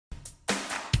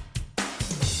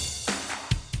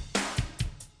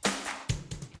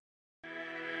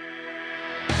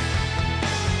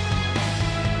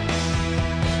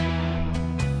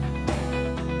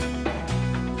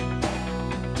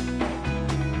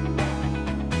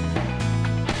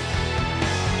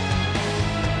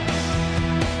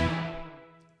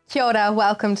Kia ora,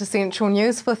 welcome to Central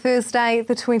News for Thursday,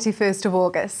 the 21st of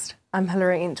August. I'm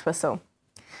Hilary Entwistle.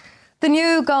 The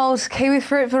new gold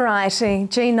kiwifruit variety,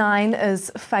 G9,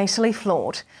 is fatally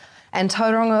flawed. And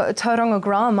Tauranga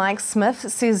grower Mike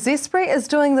Smith says Zespri is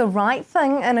doing the right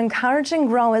thing in encouraging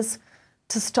growers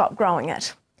to stop growing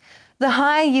it. The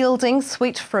high-yielding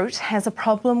sweet fruit has a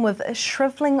problem with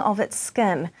shrivelling of its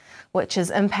skin, which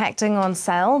is impacting on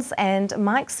sales, and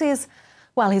Mike says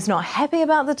while he's not happy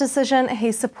about the decision,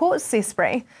 he supports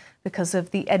Zespri because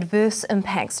of the adverse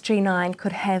impacts G9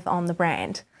 could have on the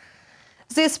brand.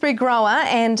 Zespri grower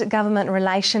and Government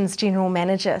Relations General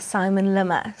Manager Simon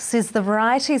Limmer says the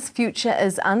variety's future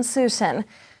is uncertain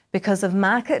because of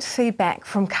market feedback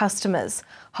from customers,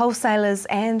 wholesalers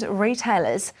and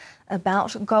retailers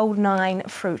about Gold 9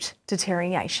 fruit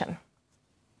deterioration.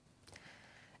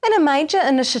 In a major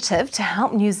initiative to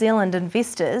help New Zealand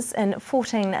investors in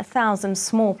 14,000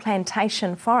 small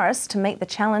plantation forests to meet the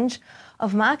challenge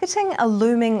of marketing a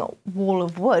looming wall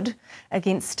of wood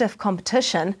against stiff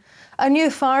competition, a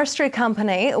new forestry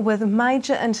company with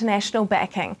major international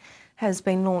backing has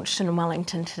been launched in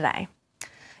Wellington today.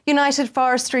 United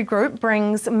Forestry Group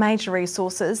brings major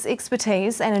resources,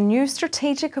 expertise and a new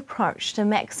strategic approach to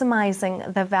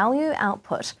maximising the value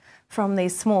output from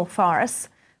these small forests,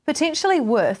 potentially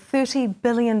worth $30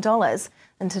 billion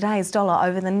in today's dollar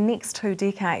over the next 2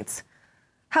 decades.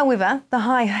 However, the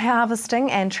high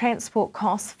harvesting and transport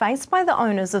costs faced by the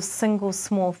owners of single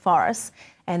small forests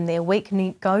and their weak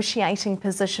negotiating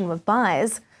position with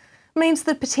buyers means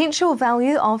the potential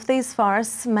value of these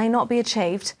forests may not be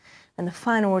achieved, and the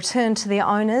final return to their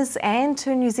owners and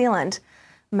to New Zealand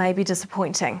may be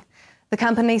disappointing. The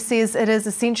company says it is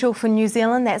essential for New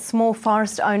Zealand that small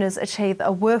forest owners achieve a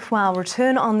worthwhile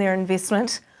return on their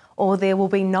investment, or there will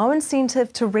be no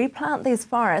incentive to replant these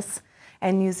forests,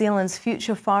 and New Zealand's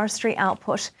future forestry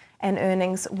output and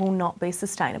earnings will not be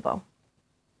sustainable.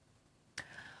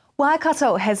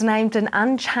 Waikato has named an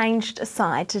unchanged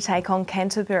side to take on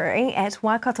Canterbury at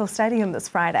Waikato Stadium this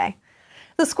Friday.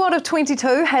 The squad of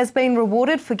 22 has been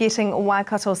rewarded for getting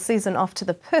Waikato's season off to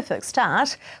the perfect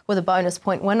start with a bonus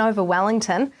point win over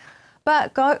Wellington.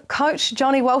 But coach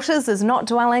Johnny Walters is not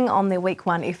dwelling on their week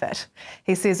 1 effort.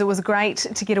 He says it was great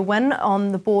to get a win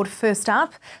on the board first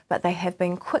up, but they have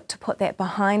been quick to put that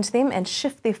behind them and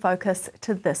shift their focus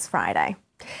to this Friday.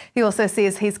 He also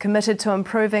says he's committed to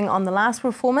improving on the last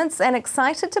performance and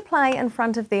excited to play in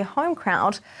front of their home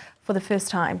crowd for the first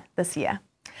time this year.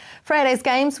 Friday's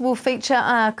games will feature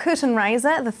a curtain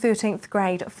raiser, the 13th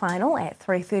grade final at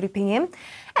 3:30 p.m,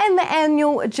 and the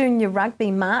annual Junior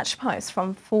Rugby March Post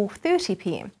from 4:30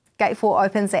 p.m. Gate 4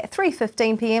 opens at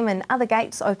 3:15 p.m. and other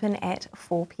gates open at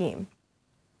 4 p.m.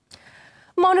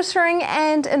 Monitoring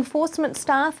and enforcement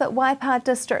staff at Waipa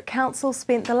District Council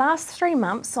spent the last 3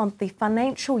 months of the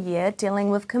financial year dealing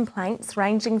with complaints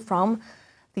ranging from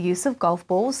the use of golf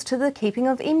balls to the keeping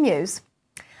of emus.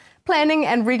 Planning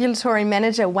and Regulatory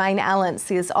Manager Wayne Allen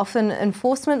says often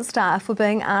enforcement staff were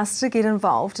being asked to get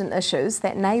involved in issues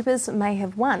that neighbours may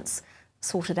have once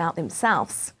sorted out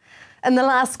themselves. In the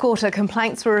last quarter,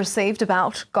 complaints were received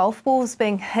about golf balls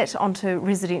being hit onto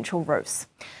residential roofs,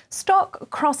 stock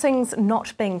crossings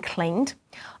not being cleaned,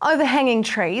 overhanging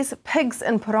trees, pigs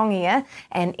in Porongia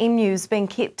and emus being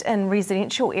kept in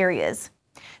residential areas.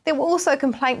 There were also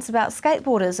complaints about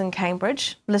skateboarders in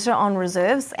Cambridge, litter on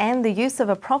reserves and the use of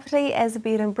a property as a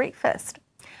bed and breakfast.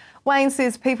 Wayne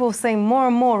says people seem more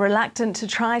and more reluctant to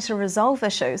try to resolve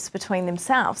issues between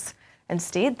themselves.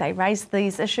 Instead, they raise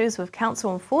these issues with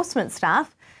council enforcement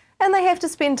staff and they have to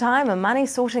spend time and money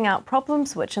sorting out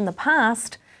problems which in the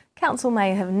past, council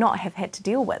may not have had to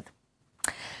deal with.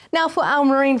 Now for our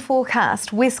marine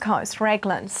forecast, west coast,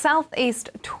 Raglan, southeast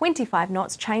 25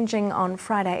 knots, changing on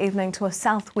Friday evening to a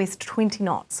southwest 20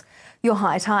 knots. Your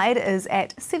high tide is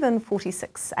at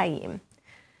 7:46 a.m.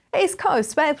 East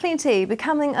coast, Bay of Plenty,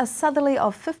 becoming a southerly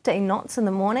of 15 knots in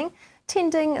the morning,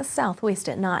 tending southwest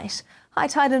at night. High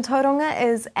tide in Tauranga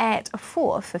is at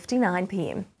 4:59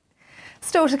 p.m.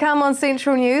 Still to come on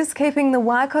Central News, keeping the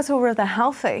Waikato River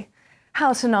healthy,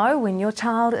 how to know when your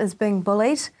child is being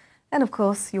bullied, and of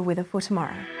course, your weather for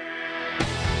tomorrow.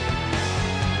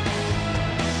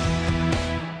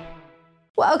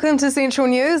 Welcome to Central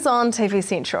News on TV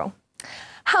Central.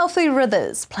 Healthy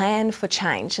Rivers Plan for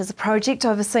Change is a project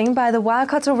overseen by the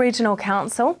Waikato Regional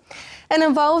Council and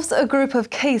involves a group of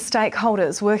key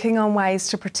stakeholders working on ways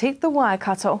to protect the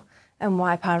Waikato and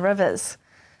Waipa rivers.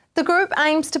 The group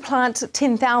aims to plant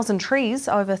 10,000 trees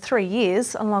over 3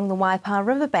 years along the Waipa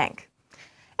riverbank.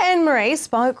 Anne-Marie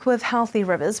spoke with Healthy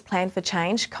Rivers Plan for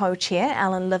Change co-chair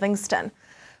Alan Livingston,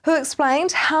 who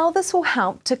explained how this will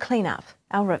help to clean up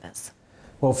our rivers.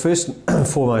 Well, first and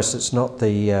foremost, it's not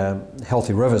the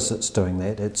Healthy Rivers that's doing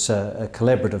that. It's a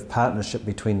collaborative partnership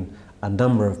between a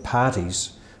number of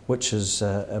parties, which is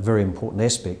a very important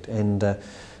aspect. And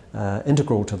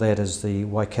integral to that is the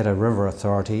Waikato River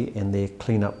Authority and their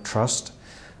Clean-up Trust,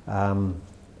 where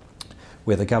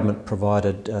the government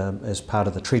provided, as part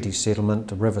of the treaty settlement,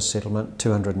 the river settlement,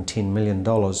 $210 million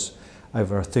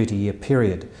over a 30-year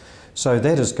period. So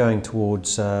that is going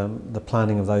towards the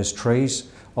planting of those trees.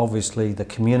 Obviously the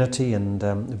community and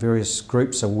various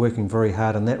groups are working very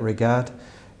hard in that regard,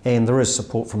 and there is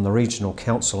support from the regional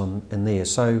council in there.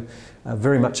 So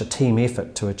very much a team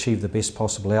effort to achieve the best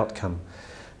possible outcome.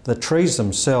 The trees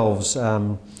themselves,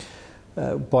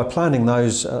 by planting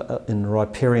those in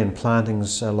riparian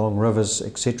plantings along rivers,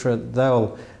 etc.,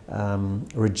 they'll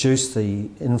reduce the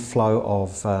inflow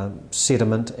of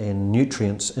sediment and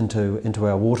nutrients into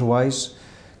our waterways.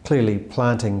 Clearly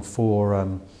planting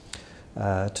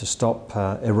to stop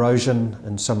erosion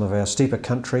in some of our steeper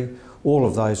country, all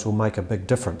of those will make a big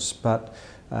difference. But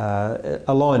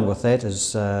aligned with that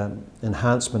is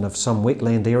enhancement of some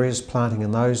wetland areas, planting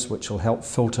in those, which will help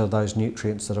filter those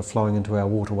nutrients that are flowing into our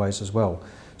waterways as well.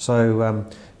 So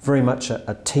very much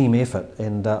a team effort,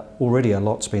 and already a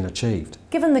lot's been achieved.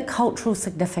 Given the cultural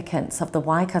significance of the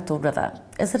Waikato River,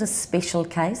 is it a special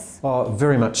case? Oh,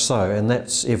 very much so, and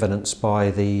that's evidenced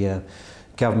by the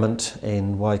government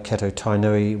and Waikato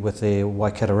Tainui with their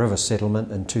Waikato River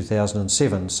settlement in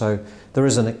 2007. So there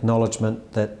is an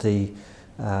acknowledgement that the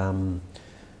kaitiaki,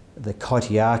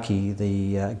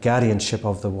 the guardianship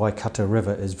of the Waikato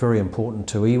River, is very important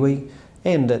to iwi,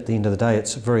 and at the end of the day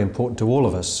it's very important to all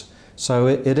of us. So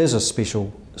it is a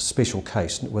special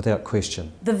case, without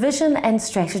question. The vision and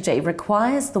strategy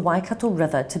requires the Waikato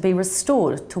River to be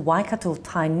restored to Waikato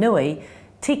Tainui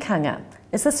tikanga.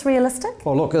 Is this realistic?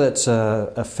 Well, look, it's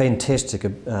a fantastic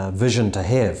vision to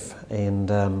have, and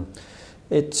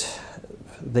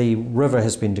the river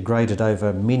has been degraded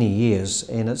over many years,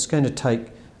 and it's going to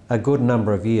take a good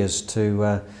number of years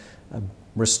to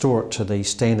restore it to the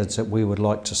standards that we would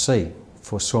like to see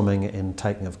for swimming and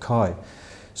taking of kai.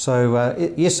 So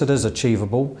yes, it is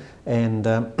achievable, and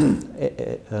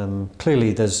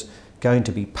clearly there's going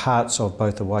to be parts of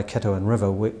both the Waikato and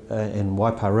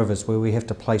Waipa rivers where we have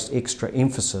to place extra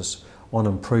emphasis on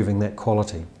improving that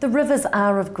quality. The rivers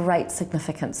are of great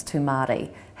significance to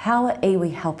Māori. How are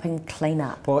iwi helping clean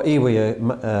up? Well, iwi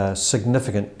are a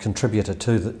significant contributor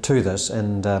to this,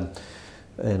 and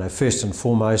first and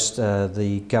foremost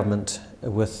the government,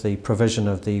 with the provision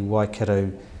of the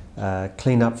Waikato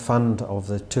Clean-up Fund of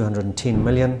the $210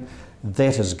 million,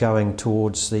 that is going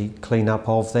towards the clean-up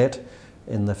of that.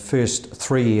 In the first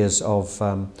 3 years of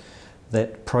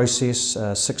that process,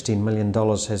 $16 million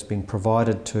has been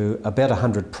provided to about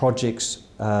 100 projects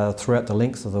throughout the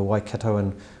length of the Waikato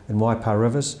and Waipa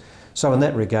rivers. So in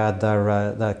that regard,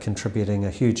 they're contributing a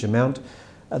huge amount.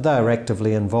 They are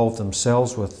actively involved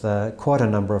themselves with quite a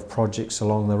number of projects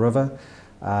along the river.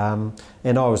 And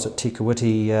I was at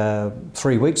Tikawiti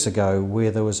 3 weeks ago,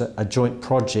 where there was a joint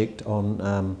project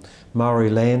on Maori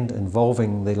land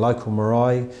involving the local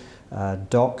marae,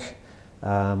 DOC,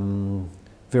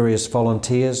 various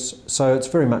volunteers. So it's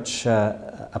very much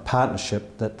a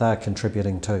partnership that they're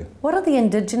contributing to. What are the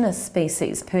indigenous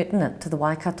species pertinent to the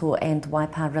Waikato and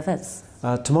Waipa rivers?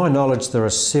 To my knowledge, there are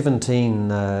 17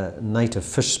 native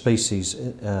fish species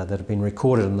that have been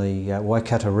recorded in the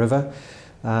Waikato River.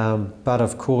 But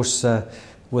of course,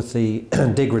 with the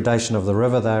degradation of the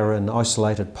river, they're in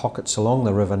isolated pockets along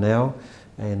the river now,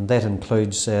 and that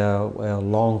includes our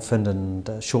long-finned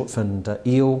and short-finned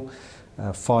eel,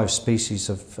 5 species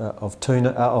of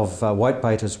tuna, of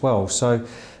whitebait as well. So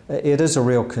it is a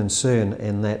real concern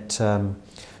in that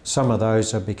some of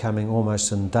those are becoming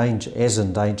almost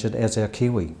endangered as our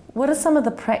kiwi. What are some of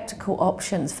the practical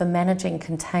options for managing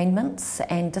containments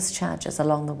and discharges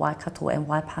along the Waikato and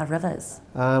Waipa rivers?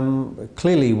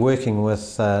 Clearly working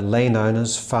with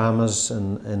landowners, farmers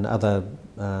and other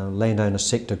landowner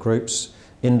sector groups,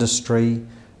 industry,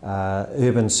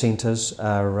 urban centres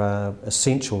are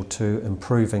essential to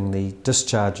improving the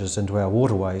discharges into our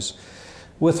waterways.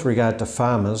 With regard to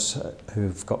farmers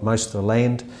who've got most of the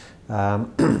land,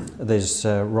 there's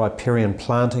riparian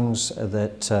plantings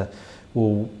that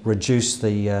will reduce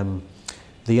the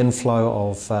inflow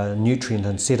of nutrient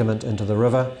and sediment into the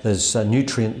river. There's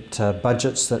nutrient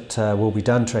budgets that will be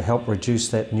done to help reduce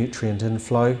that nutrient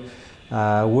inflow.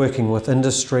 Working with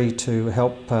industry to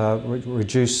help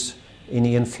reduce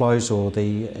any inflows or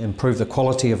improve the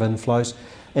quality of inflows,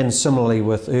 and similarly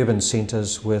with urban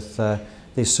centres with their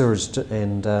sewage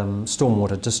and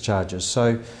stormwater discharges.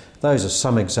 So those are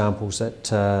some examples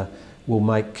that will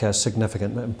make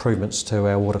significant improvements to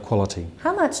our water quality.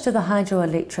 How much do the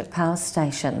hydroelectric power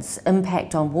stations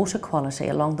impact on water quality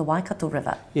along the Waikato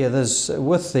River? Yeah,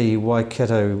 with the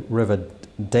Waikato River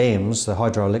dams, the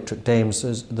hydroelectric dams,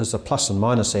 there's a plus and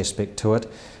minus aspect to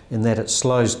it, in that it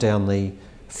slows down the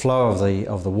flow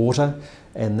of the water,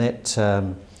 and that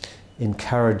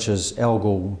encourages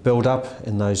algal build-up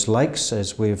in those lakes,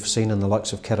 as we've seen in the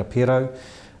likes of Karapiro.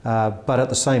 But at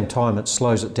the same time it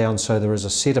slows it down, so there is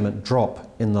a sediment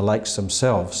drop in the lakes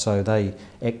themselves, so they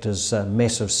act as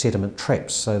massive sediment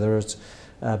traps. So there is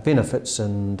benefits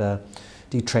and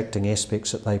detracting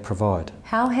aspects that they provide.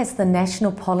 How has the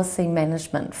national policy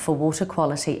management for water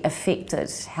quality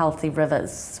affected Healthy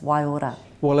Rivers Waiora?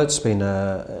 Well, it's been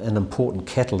an important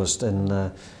catalyst in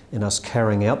us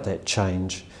carrying out that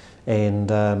change,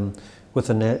 and with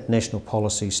the National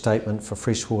Policy Statement for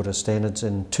Freshwater Standards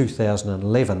in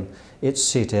 2011, it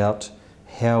set out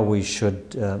how we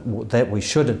should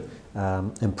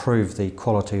improve the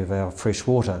quality of our fresh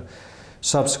water.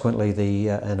 Subsequently,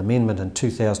 an amendment in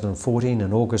 2014,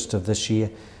 in August of this year,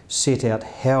 set out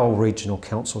how regional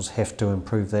councils have to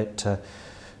improve that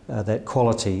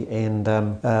quality, and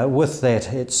with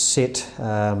that it set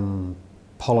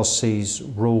policies,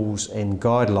 rules and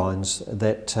guidelines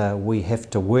that we have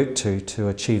to work to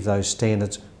achieve those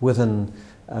standards within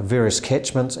various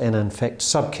catchments, and in fact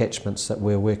sub-catchments that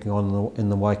we're working on in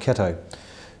the Waikato.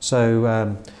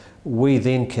 So we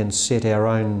then can set our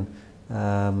own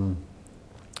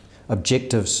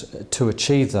objectives to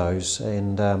achieve those,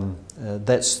 and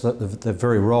that's the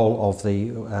very role of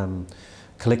the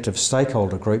collective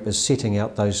stakeholder group, is setting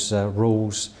out those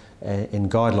rules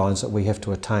and guidelines that we have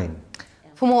to attain.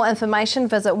 For more information,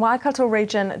 visit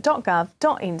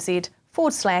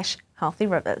waikatoregion.gov.nz/Healthy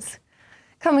Rivers.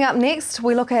 Coming up next,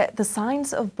 we look at the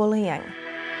signs of bullying.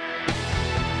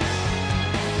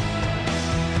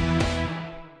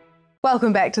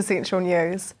 Welcome back to Central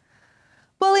News.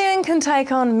 Bullying can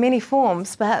take on many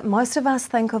forms, but most of us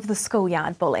think of the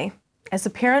schoolyard bully. As a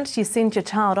parent, you send your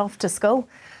child off to school,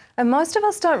 and most of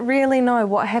us don't really know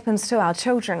what happens to our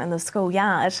children in the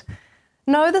schoolyard.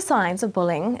 Know the Signs of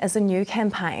Bullying is a new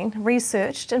campaign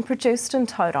researched and produced in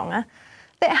Tauranga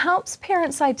that helps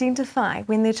parents identify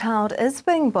when their child is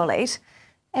being bullied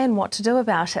and what to do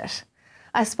about it.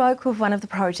 I spoke with one of the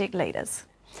project leaders.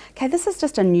 Okay, this is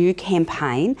just a new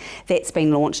campaign that's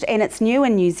been launched, and it's new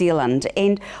in New Zealand,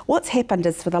 and what's happened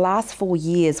is for the last 4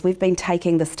 years we've been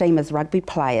taking the Steamers rugby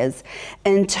players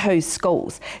into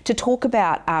schools to talk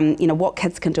about what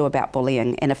kids can do about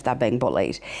bullying and if they're being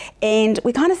bullied. And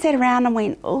we kind of sat around and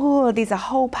went, oh, there's a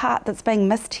whole part that's being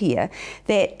missed here,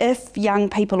 that if young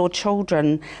people or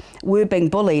children were being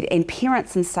bullied and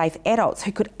parents and safe adults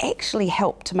who could actually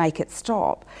help to make it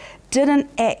stop didn't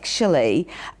actually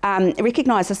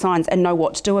recognise the signs and know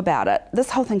what to do about it, this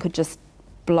whole thing could just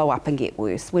blow up and get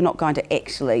worse. We're not going to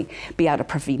actually be able to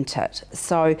prevent it.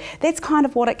 So that's kind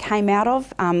of what it came out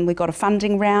of. We got a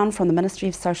funding round from the Ministry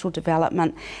of Social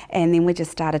Development, and then we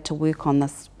just started to work on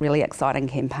this really exciting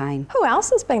campaign. Who else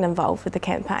has been involved with the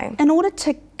campaign? In order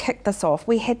to kick this off,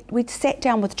 we sat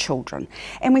down with children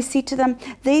and we said to them,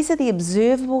 these are the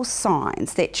observable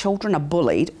signs that children are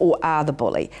bullied or are the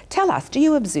bully. Tell us, do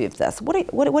you observe this?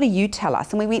 What do you tell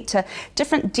us? And we went to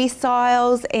different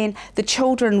deciles, and the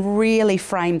children really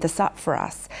framed this up for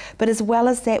us. But as well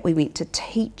as that, we went to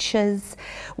teachers,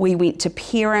 we went to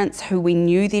parents who we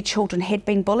knew their children had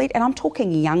been bullied, and I'm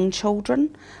talking young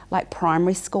children, like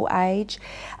primary school age,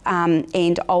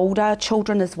 and older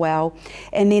children as well.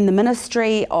 And then the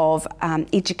Ministry of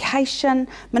Education,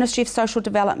 Ministry of Social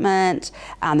Development,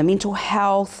 the Mental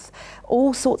Health,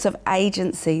 all sorts of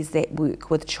agencies that work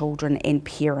with children and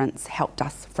parents helped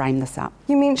us frame this up.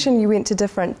 You mentioned you went to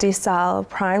different decile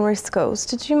primary schools.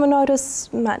 Did you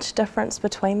notice much difference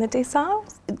between the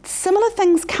deciles? Similar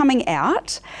things coming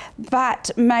out,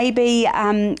 but maybe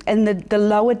in the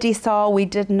lower decile we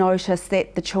did notice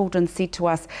that the children said to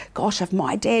us, gosh, if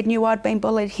my dad knew I'd been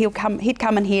bullied, he'd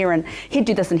come in here and he'd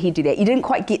do this and he'd do that. You didn't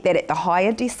quite get that at the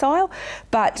higher decile,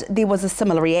 but there was a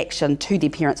similar reaction to their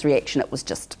parents' reaction. It was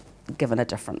just given a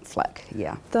different flick,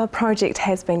 yeah. The project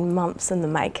has been months in the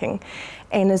making,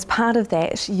 and as part of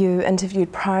that you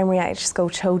interviewed primary age school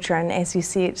children, as you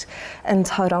said, in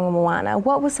Tauranga Moana.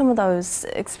 What were some of those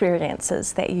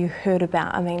experiences that you heard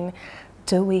about? I mean,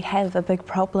 do we have a big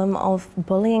problem of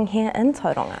bullying here in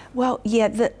Tauranga? Well, yeah,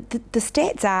 the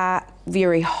stats are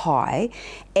very high,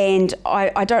 and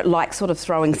I don't like sort of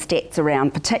throwing stats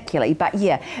around particularly, but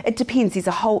yeah, it depends. There's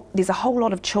a whole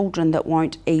lot of children that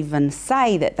won't even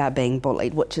say that they're being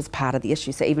bullied, which is part of the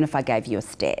issue. So even if I gave you a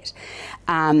stat,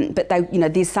 but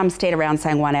there's some stat around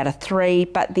saying 1 out of 3,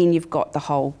 but then you've got the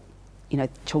whole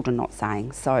children not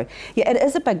saying. So yeah, it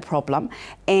is a big problem,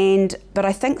 but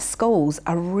I think schools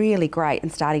are really great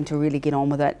and starting to really get on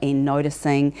with it and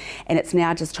noticing, and it's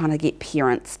now just trying to get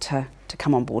parents to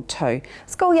come on board too.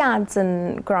 Schoolyards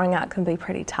and growing up can be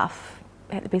pretty tough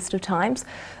at the best of times.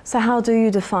 So how do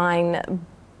you define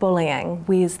bullying?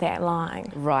 Where's that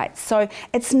line? Right, so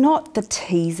it's not the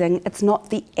teasing, it's not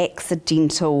the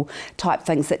accidental type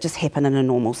things that just happen in a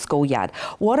normal schoolyard.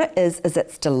 What it is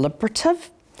it's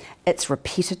deliberative, it's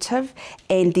repetitive,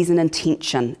 and there's an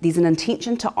intention. There's an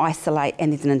intention to isolate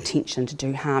and there's an intention to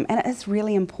do harm. And it is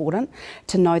really important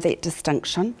to know that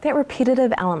distinction. That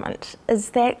repetitive element, is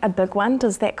that a big one?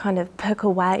 Does that kind of pick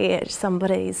away at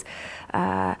somebody's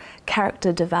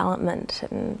character development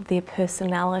and their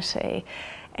personality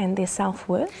and their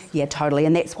self-worth? Yeah, totally,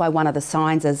 and that's why one of the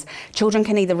signs is children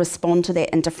can either respond to that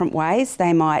in different ways.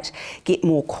 They might get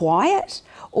more quiet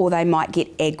or they might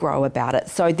get aggro about it.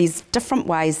 So there's different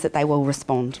ways that they will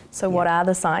respond. So what are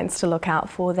the signs to look out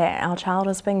for that our child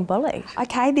is being bullied?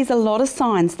 Okay, there's a lot of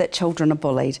signs that children are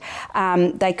bullied.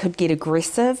 They could get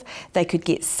aggressive, they could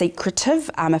get secretive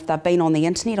if they've been on the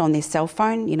internet, on their cell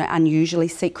phone, unusually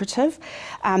secretive.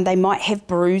 They might have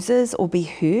bruises or be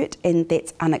hurt, and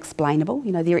that's unexplainable.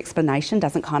 Their explanation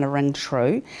doesn't kind of ring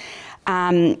true.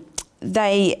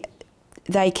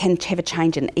 They can have a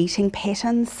change in eating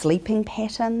patterns, sleeping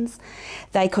patterns.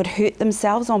 They could hurt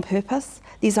themselves on purpose.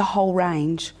 There's a whole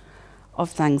range of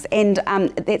things, and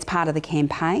that's part of the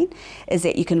campaign, is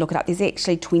that you can look it up. There's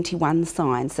actually 21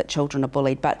 signs that children are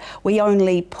bullied, but we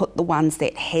only put the ones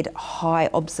that had high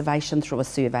observation through a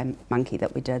survey monkey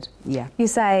that we did. Yeah. You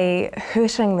say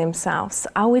hurting themselves.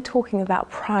 Are we talking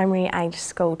about primary age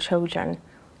school children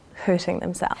hurting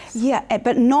themselves? Yeah,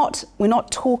 but we're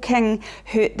not talking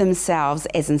hurt themselves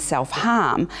as in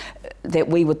self-harm that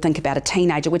we would think about a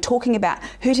teenager. We're talking about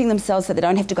hurting themselves so they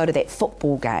don't have to go to that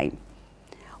football game,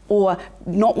 or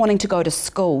not wanting to go to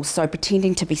school, so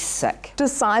pretending to be sick.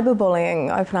 Does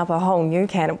cyberbullying open up a whole new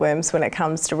can of worms when it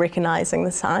comes to recognising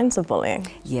the signs of bullying?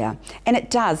 Yeah, and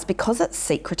it does, because it's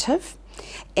secretive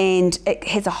and it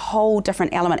has a whole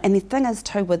different element. And the thing is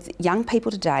too, with young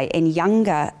people today and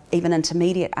younger, even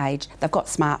intermediate age, they've got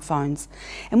smartphones.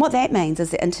 And what that means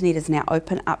is the internet is now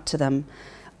open up to them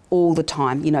all the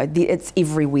time. It's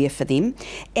everywhere for them,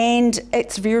 and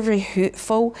it's very, very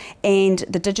hurtful, and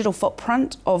the digital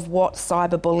footprint of what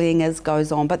cyberbullying is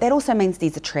goes on, but that also means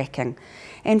there's a tracking.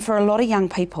 And for a lot of young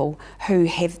people who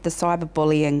have the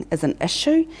cyberbullying as an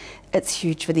issue, it's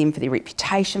huge for them, for their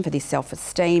reputation, for their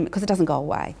self-esteem, because it doesn't go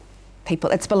away.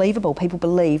 It's believable. People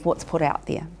believe what's put out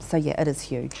there. So yeah, it is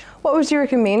huge. What would you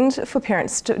recommend for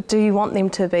parents? Do you want them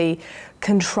to be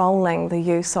controlling the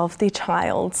use of their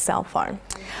child's cell phone?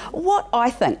 What I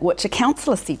think, which a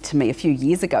counsellor said to me a few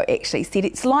years ago actually, said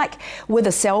it's like with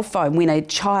a cell phone, when a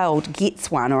child gets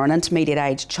one, or an intermediate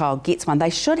age child gets one, they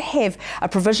should have a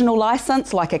provisional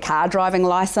licence, like a car driving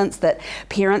licence, that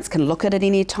parents can look at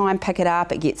any time, pick it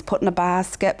up, it gets put in a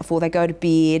basket before they go to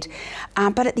bed.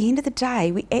 But at the end of the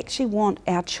day, we actually want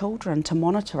our children to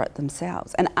monitor it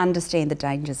themselves and understand the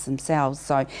dangers themselves.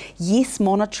 So yes,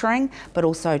 monitoring, but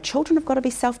also children have got to be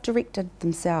self-directed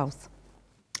themselves.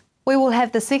 We will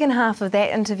have the second half of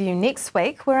that interview next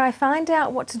week, where I find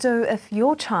out what to do if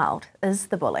your child is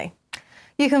the bully.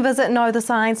 You can visit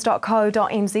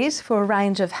knowthescience.co.nz for a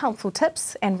range of helpful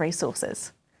tips and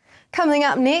resources. Coming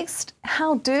up next,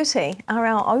 how dirty are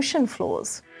our ocean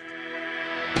floors?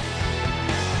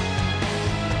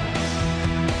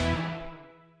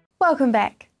 Welcome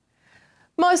back.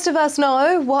 Most of us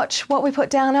know watch what we put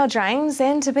down our drains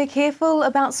and to be careful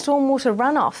about stormwater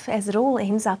runoff, as it all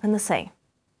ends up in the sea.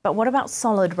 But what about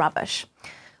solid rubbish?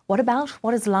 What about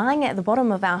what is lying at the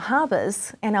bottom of our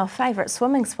harbours and our favourite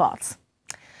swimming spots?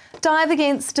 Dive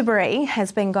Against Debris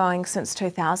has been going since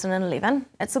 2011.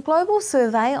 It's a global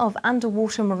survey of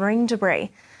underwater marine debris.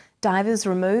 Divers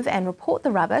remove and report the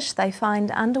rubbish they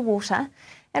find underwater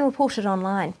and report it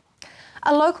online.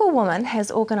 A local woman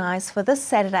has organised for this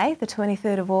Saturday, the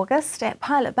 23rd of August, at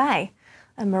Pilot Bay,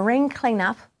 a marine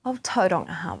clean-up of Tauranga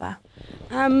Harbour.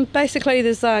 Basically,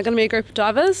 there's going to be a group of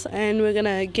divers, and we're going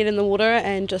to get in the water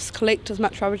and just collect as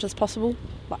much rubbish as possible,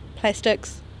 like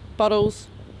plastics, bottles,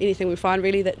 anything we find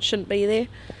really that shouldn't be there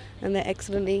and that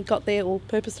accidentally got there or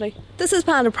purposely. This is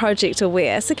part of Project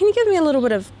Aware, so can you give me a little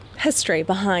bit of history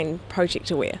behind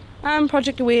Project Aware?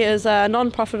 Project Aware is a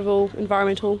non-profitable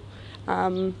environmental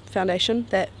foundation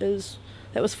that was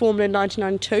formed in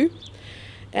 1992,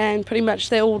 and pretty much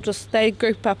they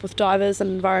group up with divers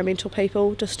and environmental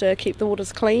people just to keep the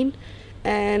waters clean,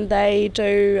 and they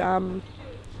do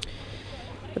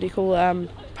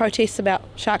protests about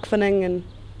shark finning and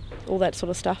all that sort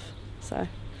of stuff. So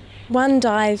One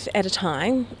dive at a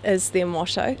time is their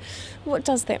motto. What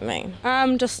does that mean?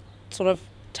 Just sort of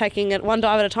taking it one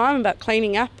dive at a time, about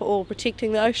cleaning up or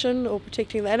protecting the ocean or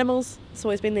protecting the animals. It's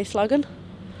always been their slogan.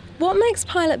 What makes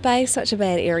Pilot Bay such a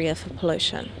bad area for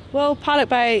pollution? Well, Pilot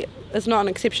Bay is not an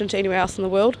exception to anywhere else in the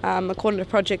world. According to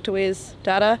Project Aware's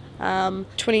data,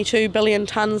 22 billion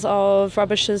tonnes of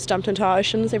rubbish is dumped into our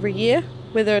oceans every year,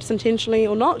 whether it's intentionally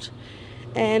or not.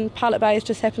 And Pilot Bay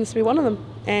just happens to be one of them.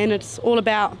 And it's all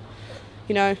about,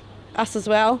 you know, us as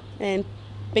well, and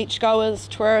beachgoers,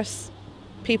 tourists,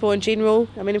 people in general.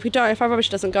 I mean, if our rubbish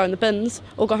doesn't go in the bins,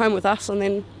 or go home with us, and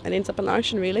then it ends up in the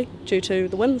ocean, really, due to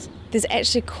the winds. There's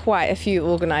actually quite a few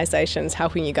organisations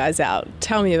helping you guys out.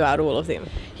 Tell me about all of them.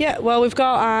 Yeah, well, we've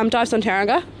got Dives on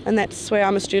Tauranga, and that's where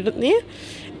I'm a student there.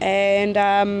 And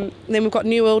then we've got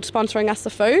New World sponsoring us the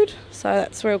food, so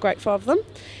that's real grateful of them.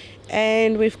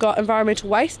 And we've got Environmental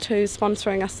Waste, who's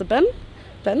sponsoring us the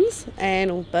bins,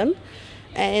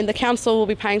 and the council will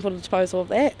be paying for the disposal of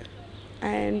that.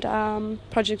 And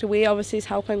Project Aware obviously is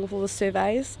helping with all the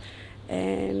surveys,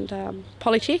 and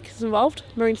Polytech is involved,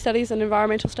 marine studies and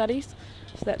environmental studies,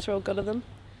 so that's real good of them.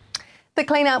 The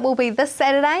clean-up will be this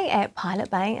Saturday at Pilot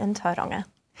Bay in Tauranga.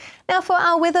 Now for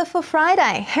our weather for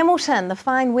Friday, Hamilton, the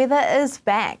fine weather is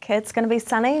back. It's going to be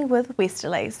sunny with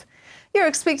westerlies. Your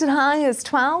expected high is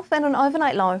 12 and an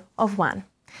overnight low of 1.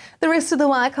 The rest of the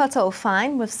Waikato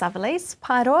fine with southerlies.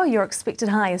 Paeroa, your expected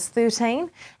high is 13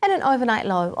 and an overnight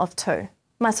low of 2.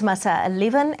 Matamata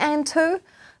 11 and 2.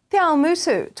 Te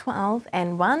Awamutu 12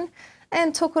 and 1.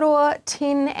 And Tokoroa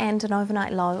 10 and an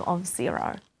overnight low of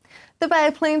 0. The Bay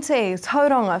of Plenty,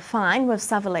 Tauranga fine with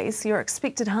southerlies. Your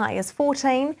expected high is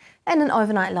 14 and an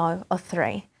overnight low of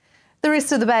 3. The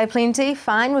rest of the Bay of Plenty,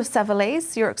 fine with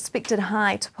southerlies. Your expected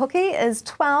high to Puki is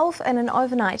 12 and an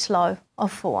overnight low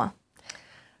of 4.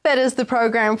 That is the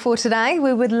program for today.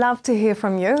 We would love to hear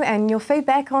from you and your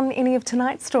feedback on any of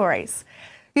tonight's stories.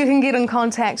 You can get in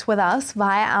contact with us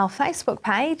via our Facebook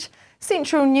page,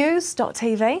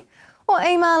 centralnews.tv, or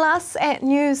email us at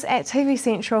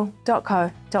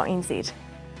news@tvcentral.co.nz.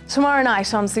 Tomorrow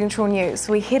night on Central News,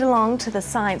 we head along to the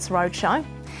Science Roadshow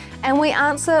and we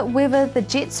answer whether the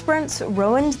jet sprints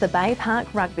ruined the Bay Park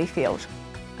rugby field.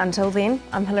 Until then,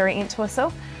 I'm Hilary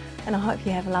Entwistle, and I hope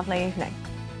you have a lovely evening.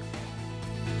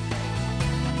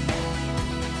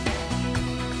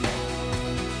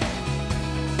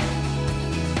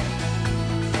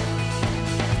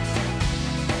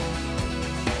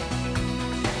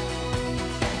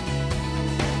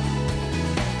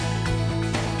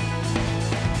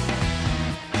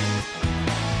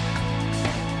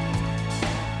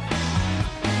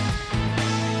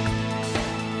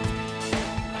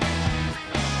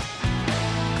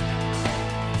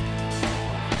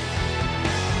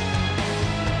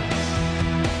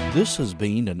 This has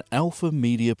been an Alpha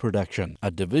Media production, a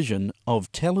division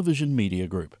of Television Media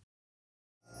Group.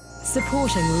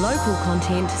 Supporting local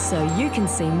content so you can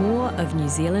see more of New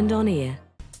Zealand on air.